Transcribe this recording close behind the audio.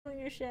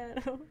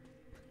shadow.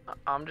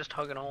 I'm just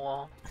hugging a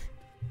wall.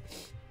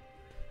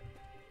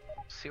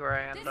 See where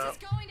I end up.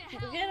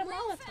 We'll get a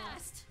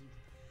Molotov.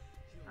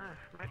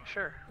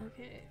 Sure.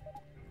 Okay.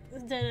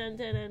 Dead end,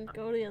 dead end.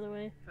 Go the other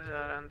way.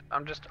 And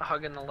I'm just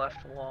hugging the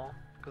left wall,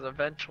 because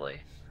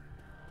eventually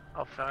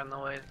I'll find the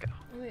way to go.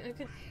 I mean, I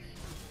could...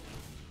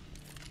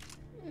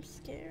 I'm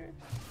scared.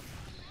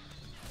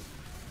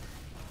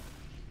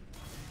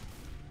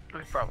 We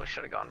probably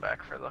should have gone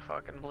back for the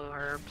fucking blue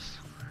herbs.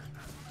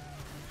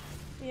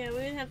 Yeah, we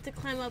would have to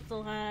climb up the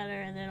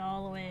ladder and then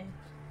all the way.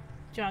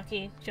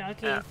 Jockey,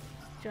 jockey, Yeah.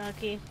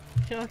 jockey,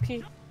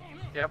 jockey.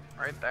 Yep,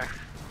 right there.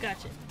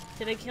 Gotcha.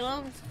 Did I kill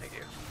him? Thank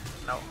you.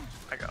 No,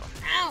 I got him.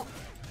 Ow!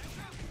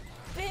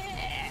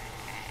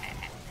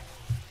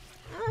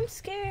 I'm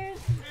scared.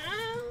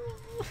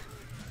 Ow!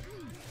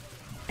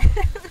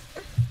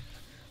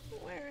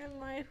 Where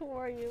am I? Who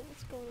are you?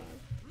 What's going on?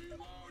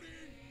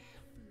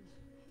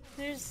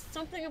 There's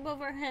something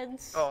above our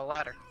heads. Oh, a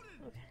ladder.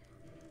 Okay.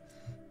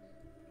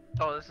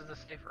 Oh, this is the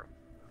safe room.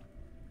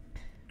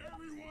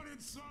 Everyone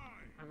inside.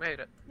 I made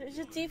it. There's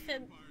a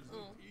defib.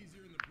 Oh.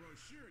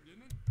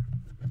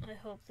 I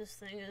hope this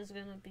thing is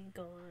gonna be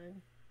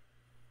gone.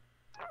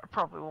 It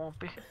probably won't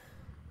be.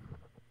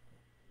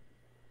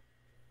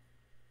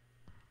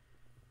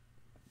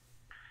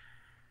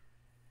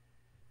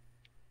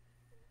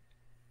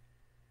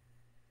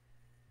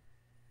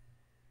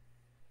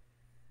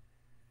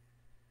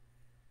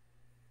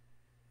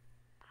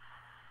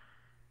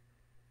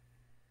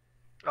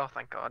 Oh,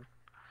 thank God.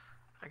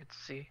 I can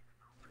see.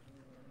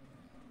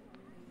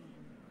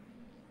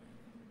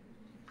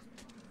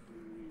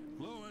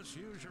 Lewis,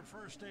 use your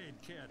first aid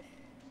kit.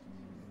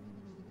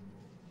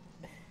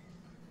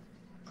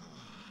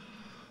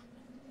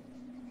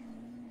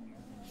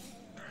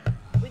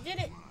 We did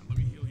it! Let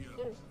me heal you.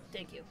 Oh,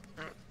 thank you.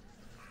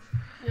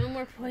 No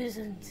more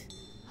poisons.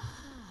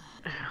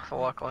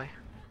 Luckily.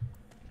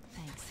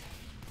 Thanks.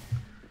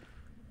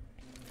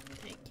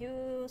 Thank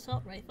you,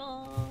 assault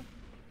rifle.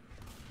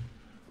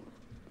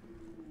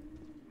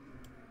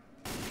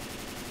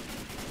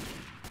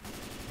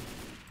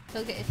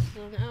 Okay,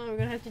 so now we're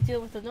gonna have to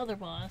deal with another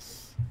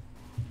boss.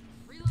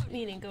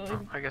 Meeting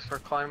going. I guess we're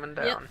climbing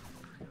down.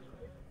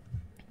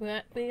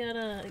 Yep. We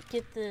gotta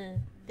get the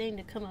thing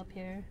to come up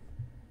here.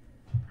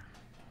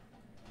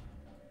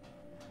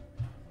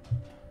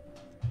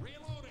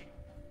 Reloading.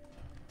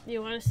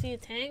 You wanna see a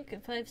tank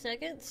in 5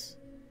 seconds?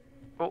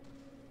 Oh,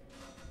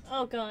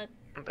 Oh god.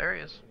 there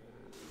he is.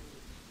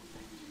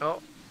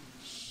 Oh,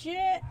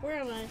 Shit! Where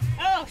am I?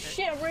 Oh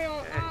shit!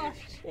 Oh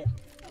shit!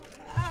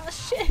 Oh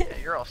shit! yeah,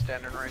 you're all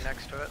standing right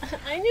next to it.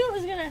 I knew it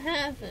was gonna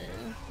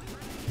happen,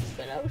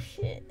 but oh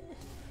shit!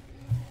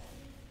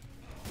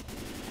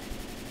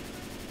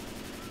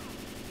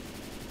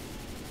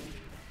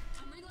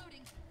 I'm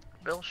reloading.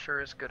 Bill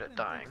sure is good at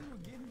dying.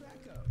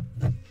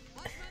 Watch my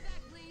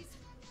back, please.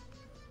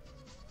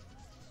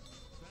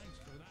 Thanks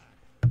for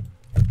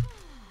that.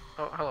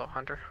 Oh, hello,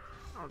 Hunter.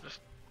 I'll just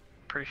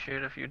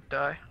appreciate if you'd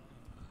die.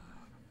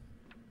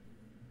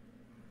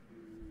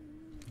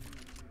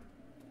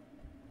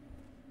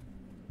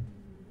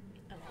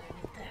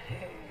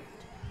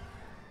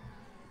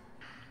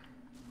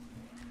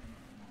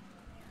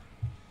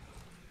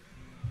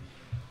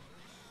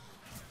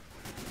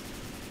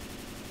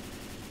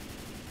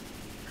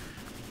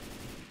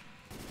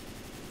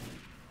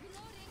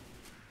 Reloading.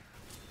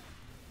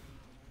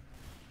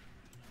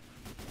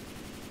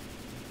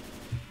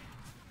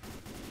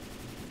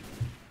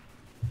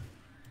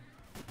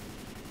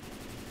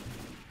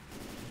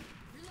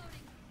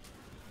 Reloading.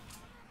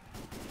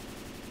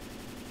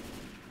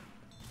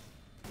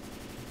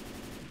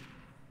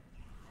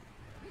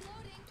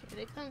 Reloading. Here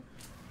they come.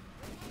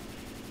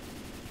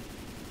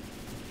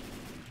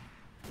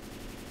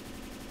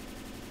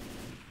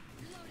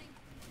 Reloading.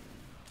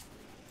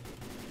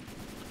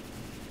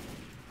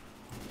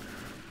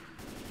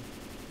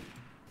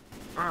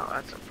 Oh,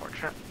 that's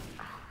unfortunate.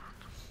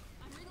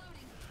 I'm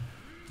reloading.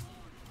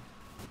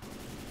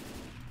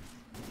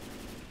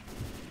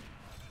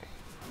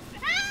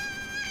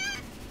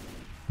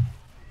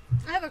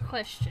 I have a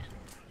question.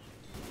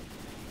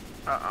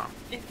 Uh-oh.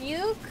 If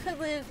you could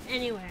live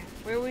anywhere,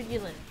 where would you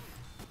live?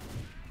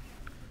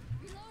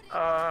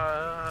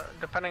 Reloading.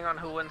 Depending on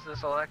who wins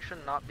this election,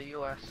 not the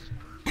U.S.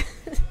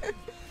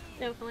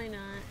 Definitely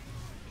not.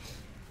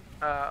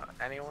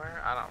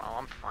 Anywhere? I don't know.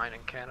 I'm fine in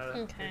Canada.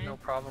 Okay. There's no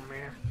problem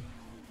here.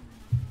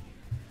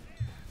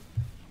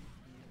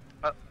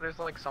 There's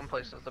like some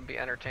places that'd be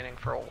entertaining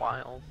for a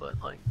while, but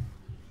like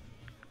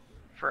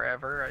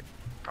forever, I'd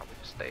probably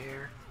just stay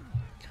here.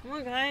 Come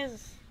on,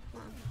 guys.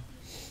 Come on.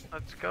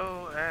 Let's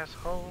go,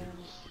 assholes.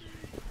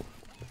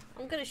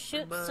 I'm gonna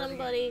shoot Somebody.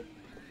 somebody.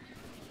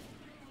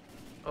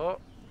 Oh,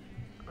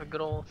 a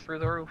good old through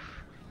the roof.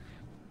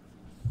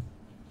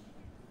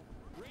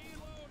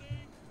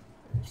 Reloading.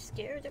 I'm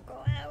scared to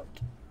go out.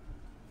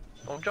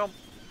 Don't jump.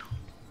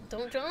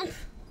 Don't jump.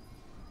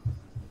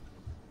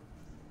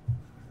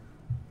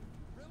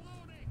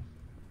 Reloading.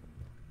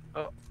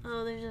 Oh,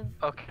 Oh, there's a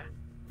okay.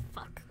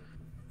 fuck.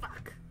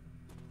 Fuck.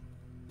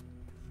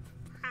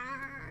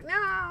 Ah.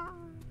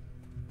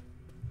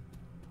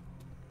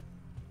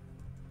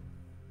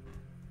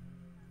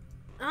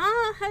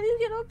 How do you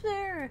get up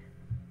there?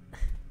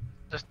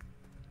 Just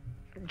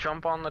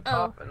jump on the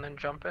top and then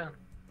jump in.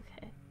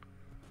 Okay.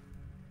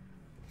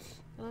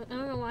 Well, I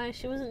don't know why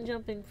she wasn't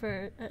jumping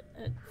at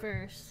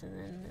first, and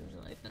then it was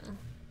like,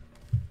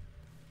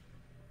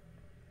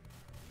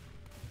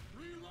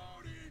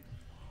 Reloading.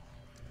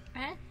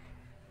 Huh?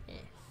 Yeah.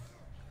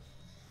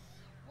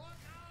 Look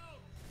out.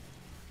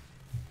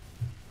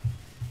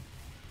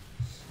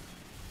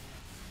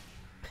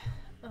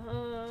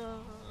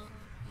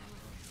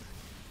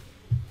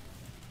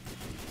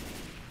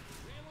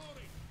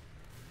 Reloading.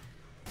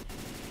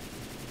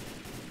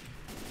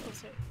 Oh,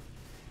 sorry.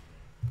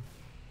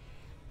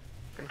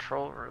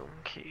 Control room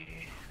key.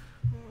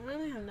 I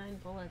only have 9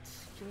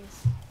 bullets.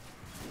 Jeez.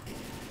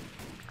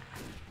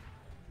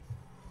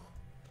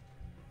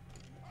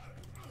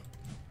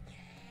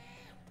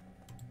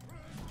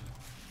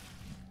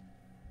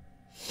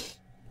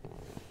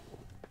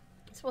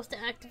 Supposed to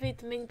activate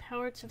the main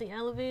power to the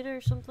elevator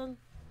or something?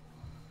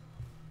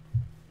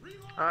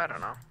 Oh, I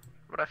don't know.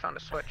 But I found a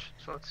switch,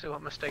 so let's see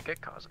what mistake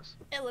it causes.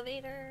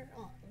 Elevator.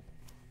 Oh,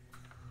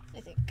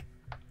 I think.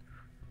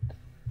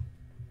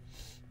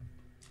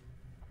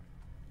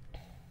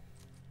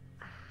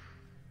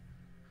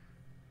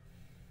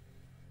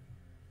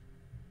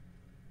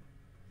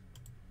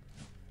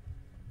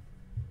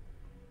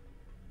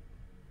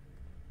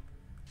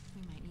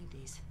 We might need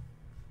these.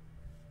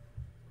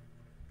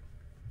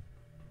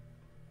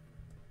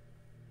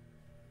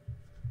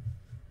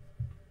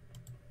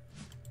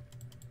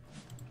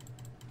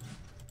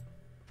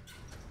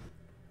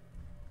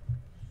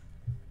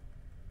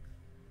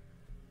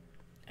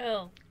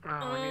 Oh.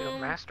 Oh, we need a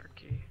master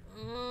key.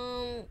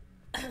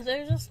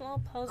 There's a small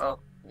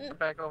puzzle. Oh,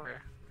 back over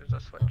here. There's a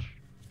switch.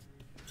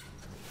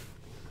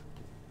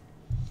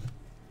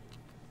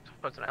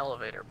 So it's an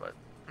elevator, but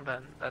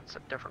then that's a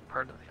different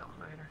part of the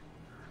elevator.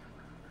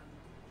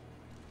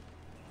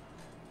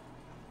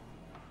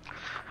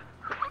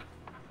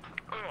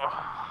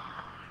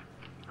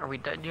 Are we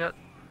dead yet?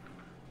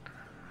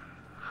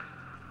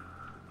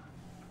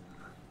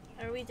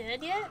 Are we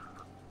dead yet?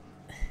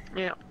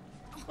 Yeah.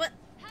 What?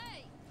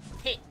 Hey!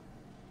 Hey,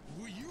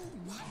 Will you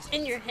not?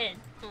 in your head.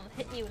 I'll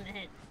hit you in the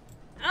head.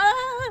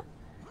 Ah!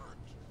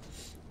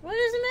 What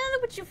is the matter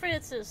with you,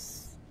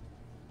 Francis?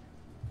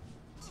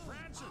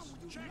 Francis,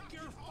 check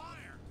your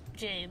fire.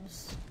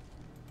 James.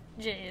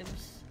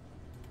 James.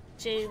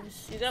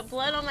 James, you got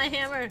blood on my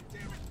hammer.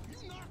 Damn it!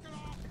 You knock it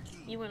off.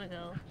 You wanna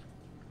go?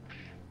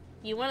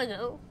 You wanna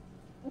go?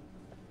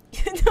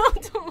 No,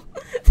 don't.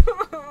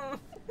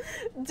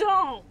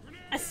 Don't.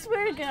 I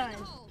swear to God.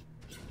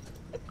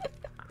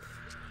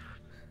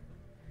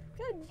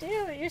 God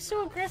damn it, you're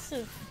so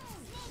aggressive.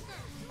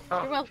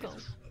 Oh, You're welcome.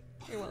 Jesus.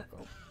 You're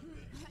welcome.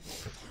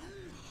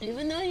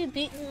 Even though you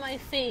beaten my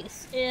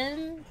face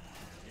in,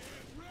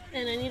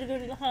 and I need to go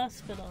to the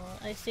hospital,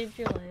 I saved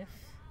your life.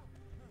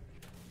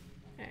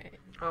 Alright.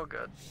 Oh,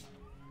 good.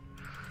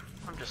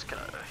 I'm just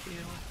gonna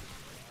heal.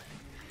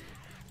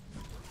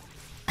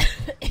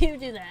 You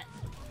do that.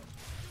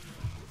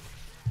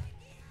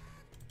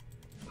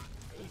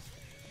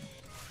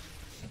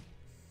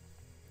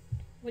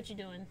 What you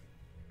doing?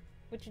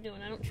 What you doing?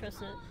 I don't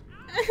trust it.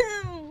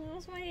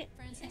 What's my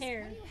Francis,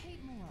 hair? what do you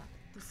hate more?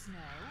 The snow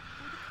or the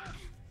cold?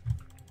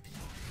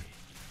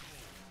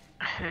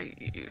 Hey,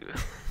 you.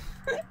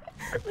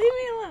 Leave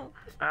me alone.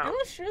 I Ow.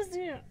 don't trust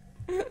you.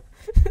 I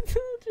don't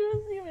trust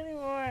you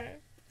anymore.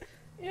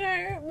 You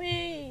hurt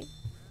me.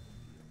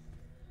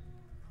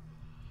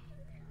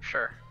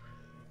 Sure.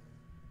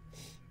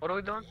 What are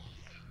we doing?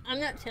 I'm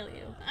not telling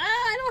you. Ah,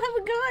 I don't have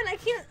a gun. I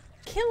can't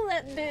kill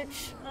that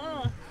bitch.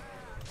 Oh.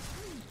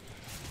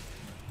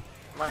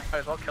 Might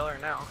as well kill her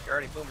now. You're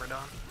already boomer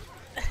done.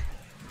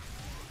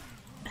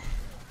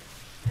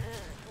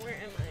 Where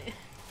am I?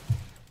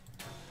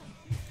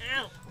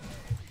 Ow.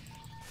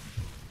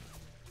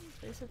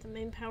 Did I set the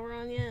main power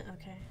on yet?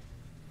 Okay.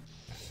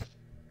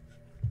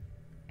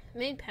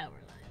 Main power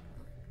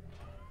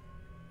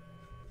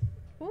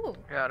line. Ooh.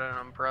 Got an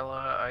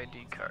umbrella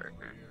ID card.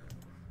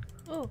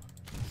 Oh,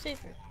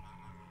 safer.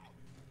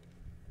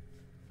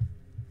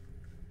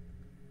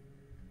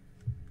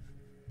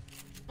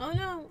 Oh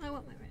no, I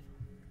want my rifle.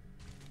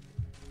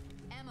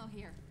 Ammo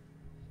here.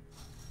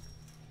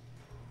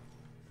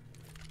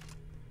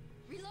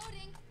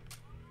 Reloading.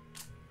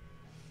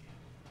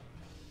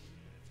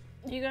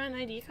 You got an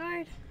ID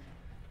card?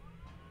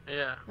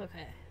 Yeah.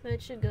 Okay,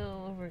 that should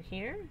go over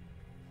here.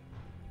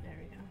 There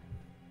we go.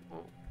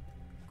 Ooh.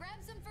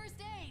 Grab some first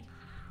aid.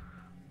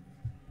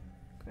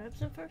 Grab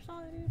some first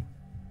aid.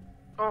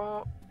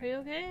 Oh, Are you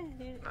okay?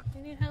 You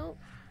need help?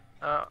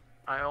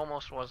 I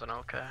almost wasn't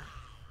okay.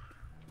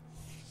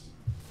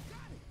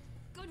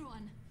 Good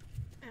one.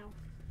 Ow.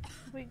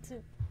 Wait,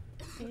 to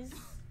these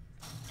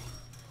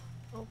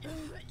open?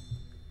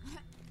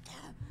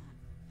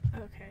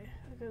 Okay,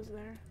 it goes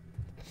there.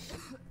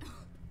 Ugh,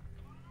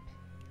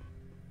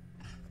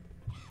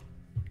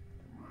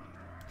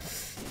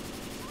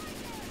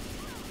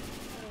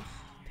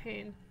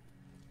 pain.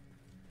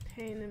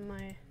 Pain in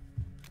my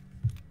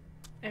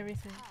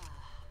everything.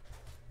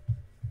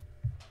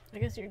 I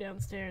guess you're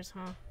downstairs,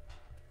 huh?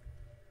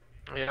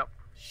 Yep.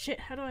 Shit,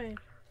 how do I...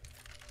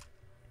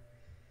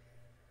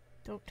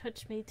 Don't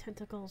touch me,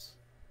 tentacles.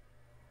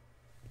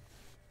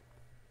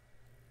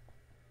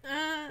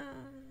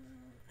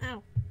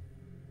 Ow.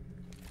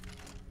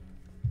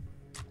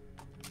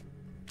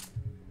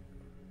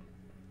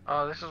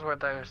 Oh, this is where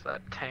there's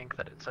that tank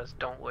that it says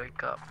don't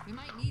wake up. We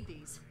might need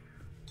these.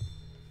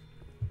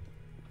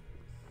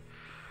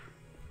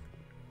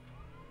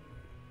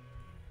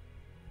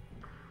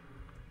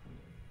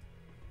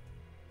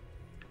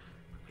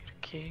 Need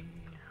a key.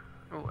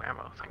 Ooh,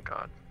 ammo, thank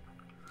God.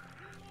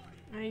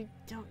 I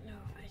don't know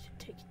if I should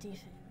take a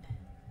defend.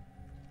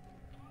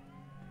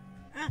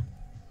 Ah!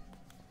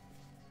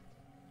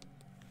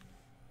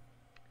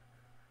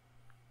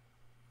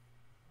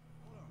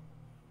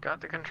 Got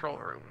the control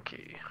room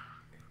key.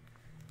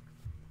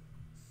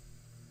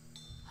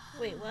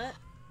 Wait, what?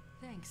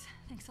 Thanks.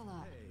 Thanks a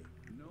lot. Hey,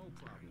 no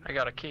problem. I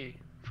got a key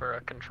for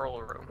a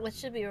control room. What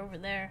should be over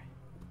there?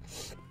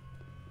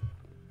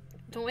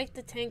 Don't wake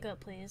the tank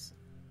up, please.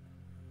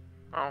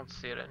 I don't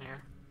see it in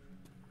here.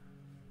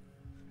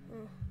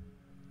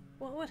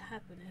 What would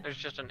happen if... There's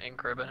just an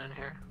ink ribbon in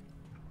here.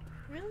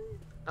 Really?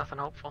 Nothing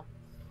hopeful.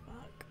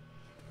 Fuck.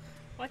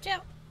 Watch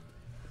out!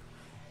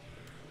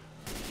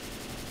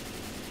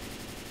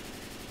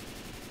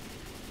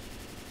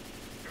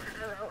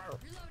 Reloading.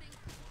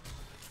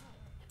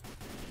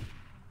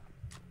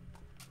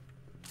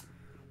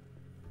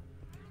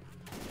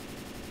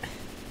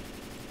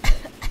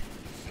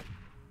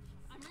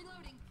 I'm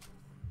reloading.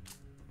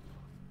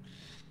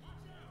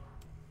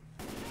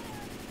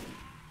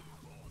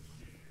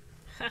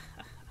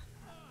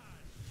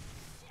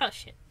 Oh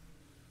shit.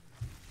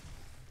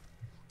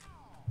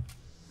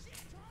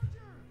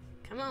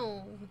 Come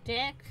on,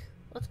 Jack.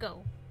 Let's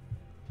go.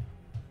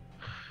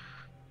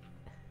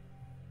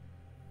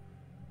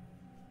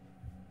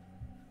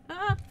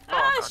 Ah!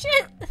 Ah, God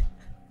shit!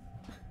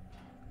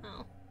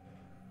 Oh.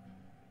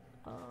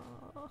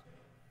 Oh.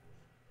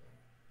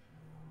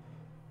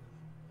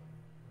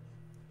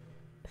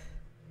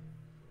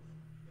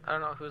 I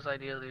don't know whose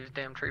idea these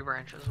damn tree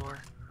branches were.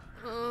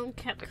 They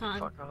can Capcom.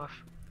 fuck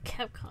off.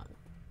 Capcom.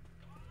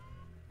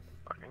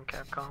 Fucking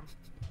Capcom.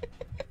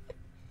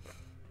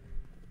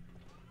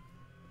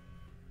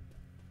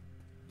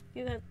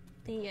 You got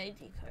the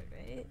ID card,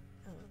 right?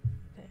 Oh,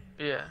 okay.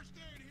 Yeah.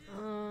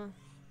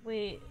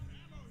 Wait.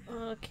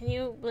 Can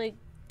you, like,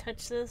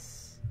 touch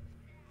this?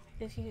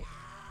 If you...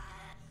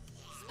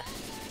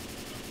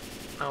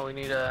 Oh, we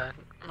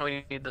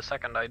need the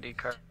second ID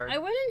card. I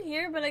went in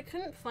here, but I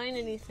couldn't find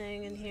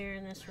anything in here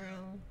in this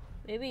room.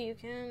 Maybe you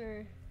can,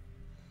 or...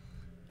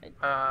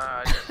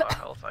 I just saw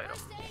health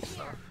items and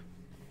stuff.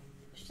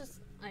 It's just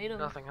item.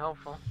 Nothing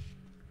helpful.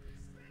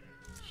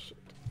 Shit.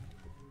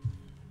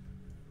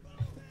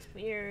 It's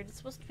weird. It's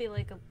supposed to be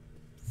like a...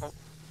 Well,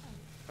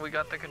 we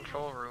got the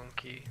control room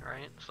key,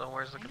 right? So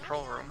where's the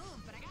control room?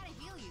 But I gotta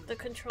heal you. The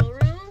control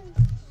room?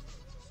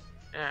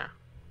 Yeah.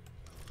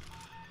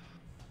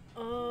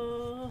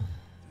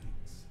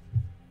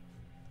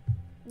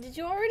 Did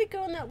you already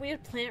go in that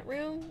weird plant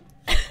room?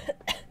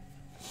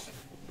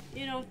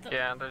 You know, the...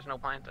 Yeah, there's no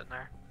plant in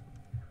there.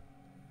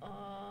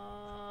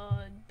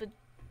 But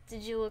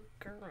did you look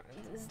around?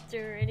 Is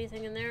there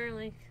anything in there,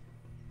 like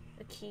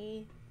a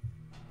key?